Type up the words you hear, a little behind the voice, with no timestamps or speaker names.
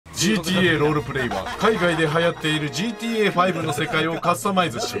GTA ロールプレイは海外で流行っている GTA5 の世界をカスタマイ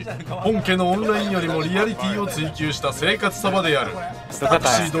ズし、本家のオンラインよりもリアリティを追求した生活サバである。タク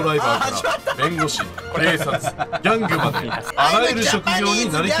シードライバーから弁護士、警察、ギャングまであらゆる職業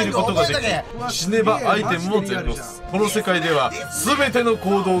になりきることができ、死ねばアイテムも全ロス。この世界では全ての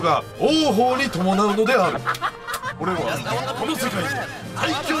行動が王法に伴うのである。俺はこの世界で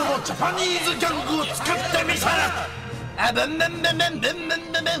最強のジャパニーズギャングを作ってみせる。あぶんぶんぶんぶんぶんぶんぶ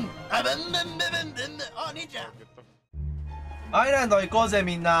んぶんあぶんぶんぶんぶんぶんぶん。お兄ちゃんアイランド行こうぜ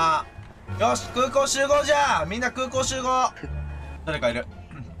みんな。よし空港集合じゃ。みんな空港集合。誰かいる。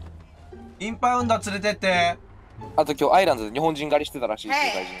インパウンド連れてって。あと今日アイランドで日本人狩りしてたらしいです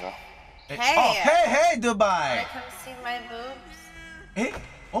よ、外人が。Heyドバイ。え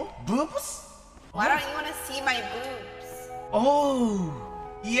おブーブス Why don't you want to see my boobs? Oh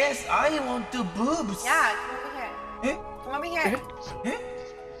yes I want to boobs. Yeah, come over here. Come over here.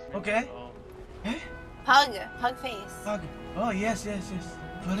 Okay. Hug face. Hug. Oh yes yes yes.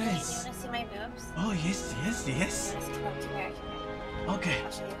 You Please. want to see my boobs? Oh yes yes yes. Come here. Okay.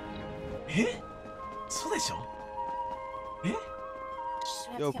 I'll show you. そうでしょ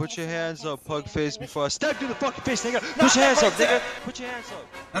Yo, put your hands up, pug face, before I stab you in the fucking face, nigga. Put your hands up, nigga. Put your hands up.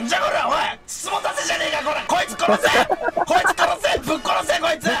 なんじゃこれおいつもたせじゃねえかこれこいつ殺せこいつ殺せぶっ殺せ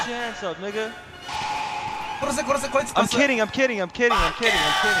こいつ Put your hands up, nigga. 殺せ殺せこいつ I'm 殺せ kidding, I'm kidding, I'm kidding, I'm kidding,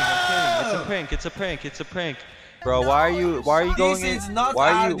 I'm kidding, I'm kidding. It's a prank, it's a prank, it's a prank. Bro, why are you going in? This is not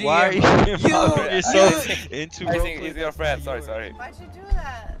Why are you involving yourself into I think he's your friend, sorry. Why'd you do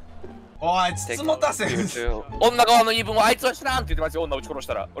that? おいつもたせ女側の言い分はあいつは知らんって言ってますよ、女撃ち殺し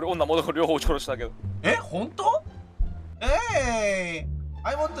たら。俺女も両方撃ち殺したけど。本当Hey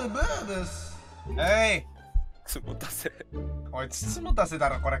I want to boobs. Hey つもたせ。おいつもたせだ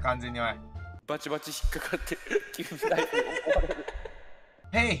ろこれ完全においバチバチ引っかかって急にナイフに襲われる。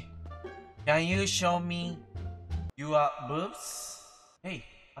Hey can you show me your boobs? Hey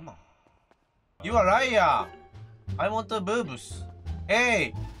come on You are liar I want the boobs.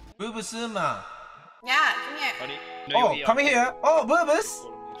 Hey boobs man. Yeah, come here. Oh come here. Oh boobs.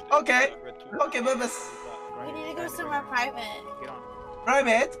 Okay boobs. We need to go somewhere private.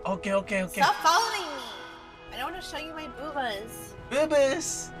 Private? Okay. Stop following me. I don't want to show you my boobas.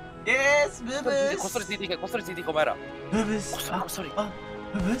 Boobs. Yes, こっ boobs. そりついていけ、こっそりついていけ、お前ら。 Boobs. こっそり。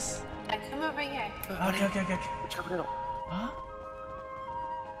boobs. Yeah, come over here. Okay. 近くでの。あ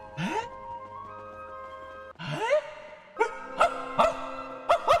Hey.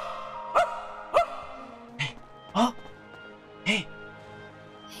 Hey.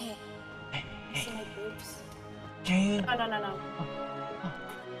 See my boobs? Can you? No.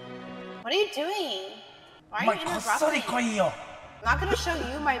 What are you doing? Why お are 前 you こっそ interrupting? り来いよ。 I'm not gonna show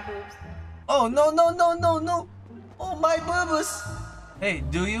you my boobs. Oh no. Oh my boobs. Hey,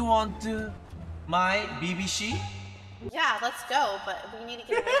 do you want to my BBC? Yeah, let's go, but we need to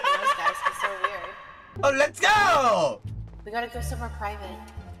get away from those guys because they're weird. Oh, let's go. We gotta go somewhere private.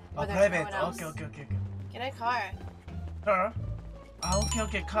 Oh, Where there's private. no one else. Okay. Get a car. Car? あ、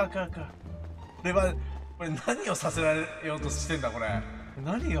okay. Car. これ何をさせられようとしてんだこれ。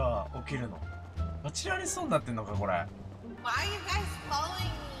何が起きるの？どちらにそうになってんのかこれ。 Why are you guys following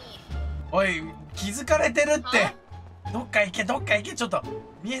me? おい、気づかれてるって。どっか行けちょっと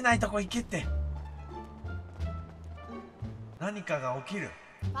見えないとこ行けって。何かが起きる。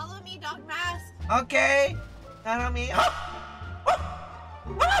 Follow me, dog mask. Okay. Follow me.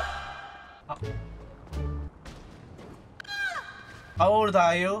 How old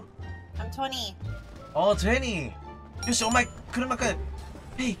are you? I'm 20. Oh, 20. よし、お前、車から。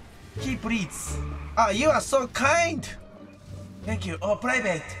Hey, key please. Ah, you are so kind. Thank you. Oh,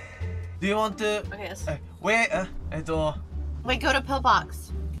 private. Do you want to... Okay, yes. Where? Wait, go to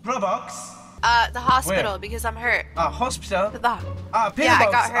pillbox. Pro box? The hospital Where? because I'm hurt. Ah, hospital? The Ah, pill Yeah, I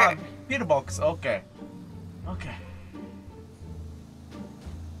box. got hurt. Pill box. Okay.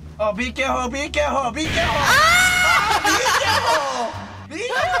 Oh, be careful. Be careful. Be careful.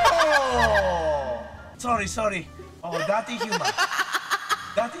 Sorry. Oh, dirty human.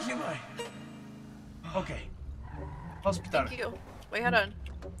 Okay. Hospital. Thank you. Wait, hold on.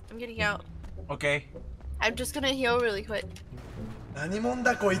 I'm getting out. Okay. I'm just gonna heal really quick. 何者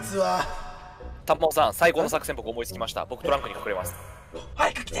だこいつは。玉尾さん、最高の作戦僕思いつきました。僕トランクに隠れます。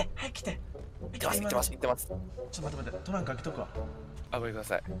早く来て。行ってます。ちょっと待って。トランク開けとくわ。あ、ごめんくだ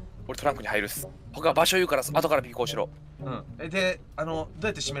さい。俺トランクに入るっす。他場所言うから後から尾行しろ。うん。で、どう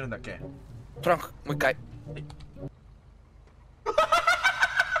やって閉めるんだっけ？トランク、もう一回。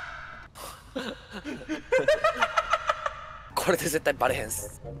これで絶対バレへんっ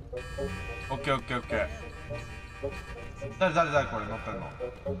す。オッケー。誰これ乗ってるの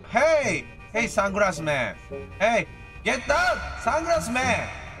Hey! Hey, sunglass man! Hey! Get down! Sunglass man!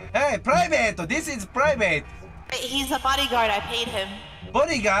 Hey, private! This is private! He's a bodyguard. I paid him.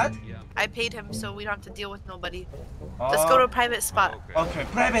 Bodyguard? I paid him so we don't have to deal with nobody. Let's go to a private spot. Okay,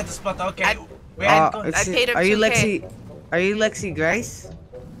 private spot, okay. I paid him Are you 2K. Lexi Grace?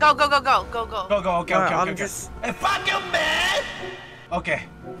 Go. Go, okay. I'm Hey, fuck you, man! Okay.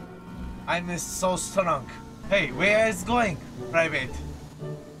 I'm so strong. Hey, where is going? Private.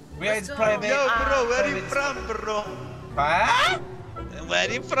 Where is private? Yo, bro, where you Private from, bro? Huh?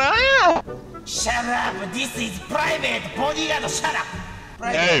 Where you from? Shut up! This is private! Bodyguard, shut up!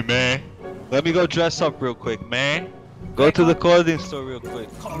 Private. Hey, man. Let me go dress up real quick, man. Go to the clothing store real quick.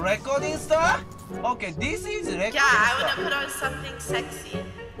 Recording store? Okay, this is recording Yeah, I store. want to put on something sexy.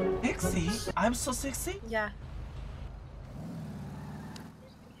 Sexy? I'm so sexy? Yeah.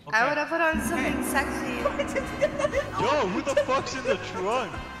 Okay. I want to put on something sexy. Yo, who the fuck's in the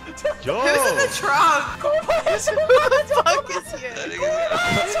trunk? Yo! Who's in the trunk? Who the fuck is here?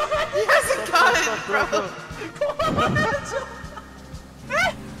 He has a gun, bro.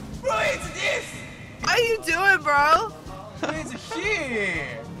 Bro, it's this! What are you doing, bro? It's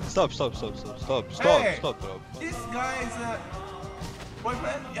here! Stop, Hey. bro. This guy is a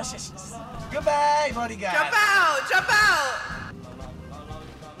boyfriend? Yes. Goodbye, bodyguard. Jump out!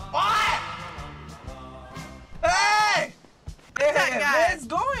 Oi! Hey! Where's that guy? Where's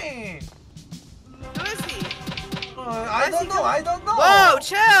going? Who is he? I don't know. Whoa,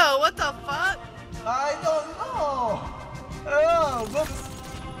 chill! What the fuck? I don't know. Oh, look.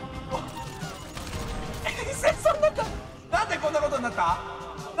 なんでこんなことになった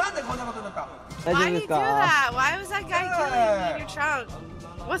Why did you do that? Why was that guy killing me in your trunk?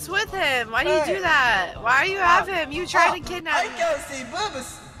 What's with him? Why do you do that? Why do you have him? You tried to kidnap I me. can see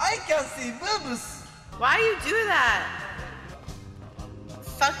boobs. Why do you do that?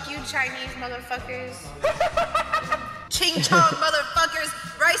 Fuck you, Chinese motherfuckers. Ching chong motherfuckers.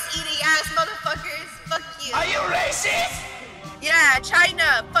 Rice eating ass motherfuckers. Fuck you. Are you racist? Yeah,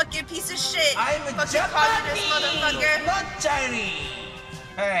 China. Fucking piece of shit. I'm fucking communist Japanese, motherfucker. not Chinese.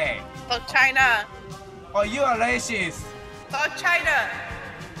 Hey, Fuck China. oh, you are racist. Fuck China.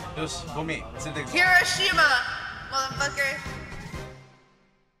 よし、ゴミ連れてくぞ。 Hiroshima, motherfucker.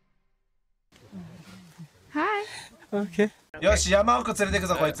 Hi. よし、山奥連れてく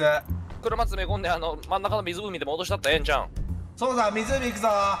ぞ、こいつ。車詰め込んで真ん中の湖で戻したったらええんちゃうん。そうだ、湖行くぞ。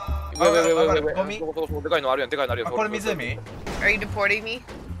ゴミ。ゴミ。でかいのあるやん、でかいのあるやん。これ湖 Are you deporting me?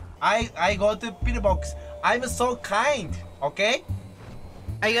 I go to pillbox. I'm so kind. Okay?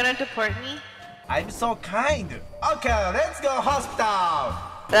 Are you gonna deport me? I'm so kind. Okay, let's go hospital.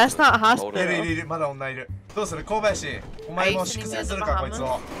 That's not hospital. いる、まだ女いる。どうする、小林。お前も粛清するか、こいつ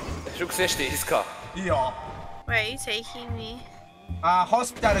を。粛清していいですか。いいよ。 Where are you taking me?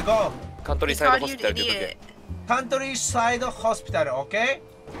 Hospital go. カントリー He サイド called ホ you スピタ an ルって言う idiot. とカントリーサイドホスピタル、okay?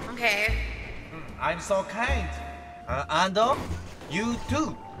 Okay. I'm so kind. And you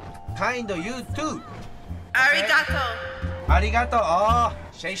too. Kind you too. Arigato. ありがと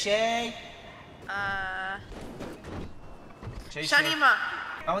う。シェイシェイ。シェイシェイ。 Shanima.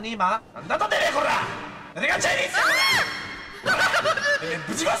 あ、おに今なんだとてめえこら何がチャイニーズだこら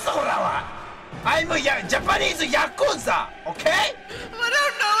ぶちますぞこらは I'm Japanese Yakuza, okay? I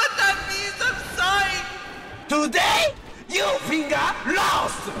don't know what that means. I'm sorry. Today, you finger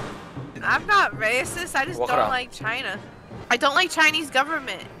lost! I'm not racist. I just Walk don't around. like China. I don't like Chinese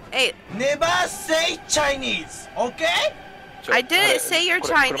government. Hey, Never say Chinese, okay? I didn't say you're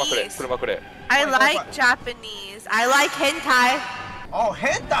車くれ Chinese. 車くれ I Wait, like wait. Japanese. I like hentai. Oh,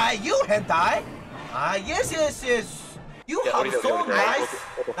 hentai? You hentai? Yes. You Yeah, have what do you so do? What do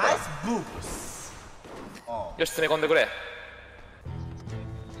you do? nice boobs. Oh, よし詰め込んでくれ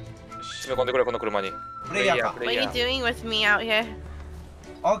詰め込んでくれこの車にプレイヤーか。プ What レ are イ you ヤー doing with me out here?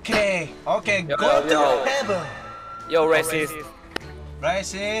 Okay, go Yo, to yo. heaven. Yo racist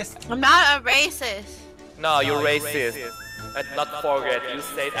Racist. I'm not a racist. No you racist and not forget you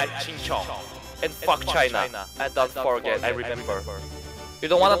said at Chingchong and fuck China and don't forget I remember You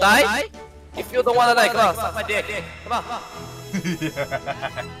don't wanna die? If you don't wanna die, come on, suck my dick. Come on.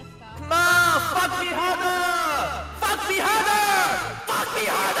 Come on, fuck me harder! Fuck me harder! Fuck me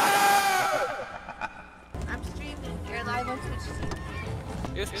harder! I'm streaming. You're live on Twitch.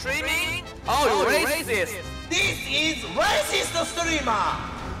 You streaming? Oh, you racist! This is racist streamer.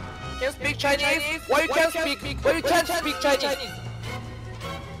 Can you speak Chinese? Why you can't speak? Why you can't speak Chinese?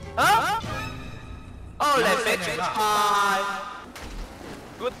 Huh? Oh, let's make it time.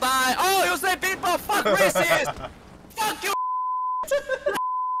 Goodbye. Oh, you say people fuck racist. Fuck you,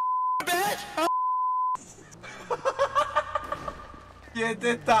 bitch. 消え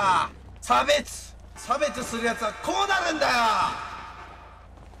てった。差別するやつはこうなるんだよ。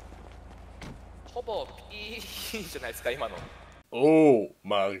ほぼいいじゃないですか今の。おお、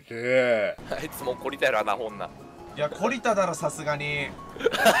負け。あいつも懲りたやろな、ほんな。いや、懲りただろ、さすがに。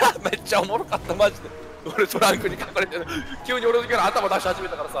めっちゃおもろかった、マジで。俺トランクに隠れて、急に俺の時から頭出し始め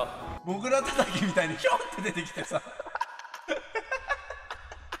たからさ。モグラ叩きみたいにひょんって出てきてさ。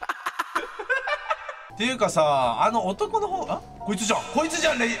っていうかさ、あの男の方、あ、こいつじゃん、こいつじ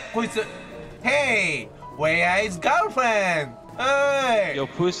ゃんね、こいつ。Hey, where is girlfriend? Hey. Yo,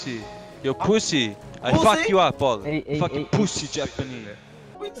 pussy. Yo, pussy. I Pussy? fuck you up, all. Hey, hey, Fucking hey, pussy Japanese.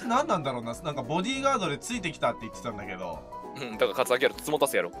 こいつ何なんだろうな、なんかボディーガードでついてきたって言ってたんだけど。うん、だからカツアゲやろ、つもた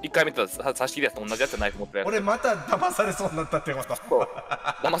すやろ。一回見たら刺し切るやつと同じやつナイフ持ってるやつ。俺また騙されそうになったってこと。そう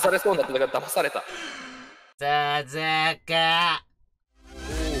騙されそうになってだから騙された。さざか。